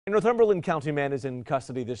A Northumberland County man is in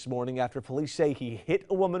custody this morning after police say he hit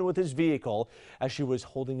a woman with his vehicle as she was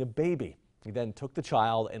holding a baby. He then took the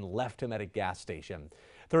child and left him at a gas station.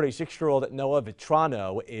 36-year-old Noah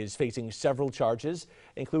Vitrano is facing several charges,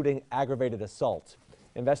 including aggravated assault.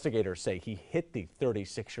 Investigators say he hit the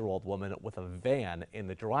 36-year-old woman with a van in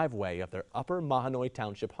the driveway of their Upper Mahanoy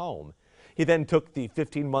Township home. He then took the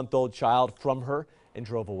 15-month-old child from her and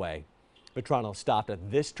drove away. Vitrano stopped at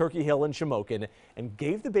this Turkey Hill in Shamokin and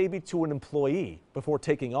gave the baby to an employee before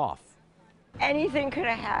taking off. Anything could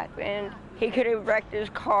have happened. He could have wrecked his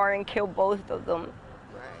car and killed both of them.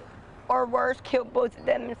 Or worse, killed both of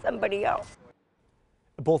them and somebody else.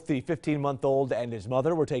 Both the 15-month-old and his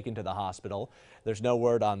mother were taken to the hospital. There's no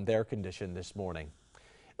word on their condition this morning.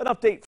 An update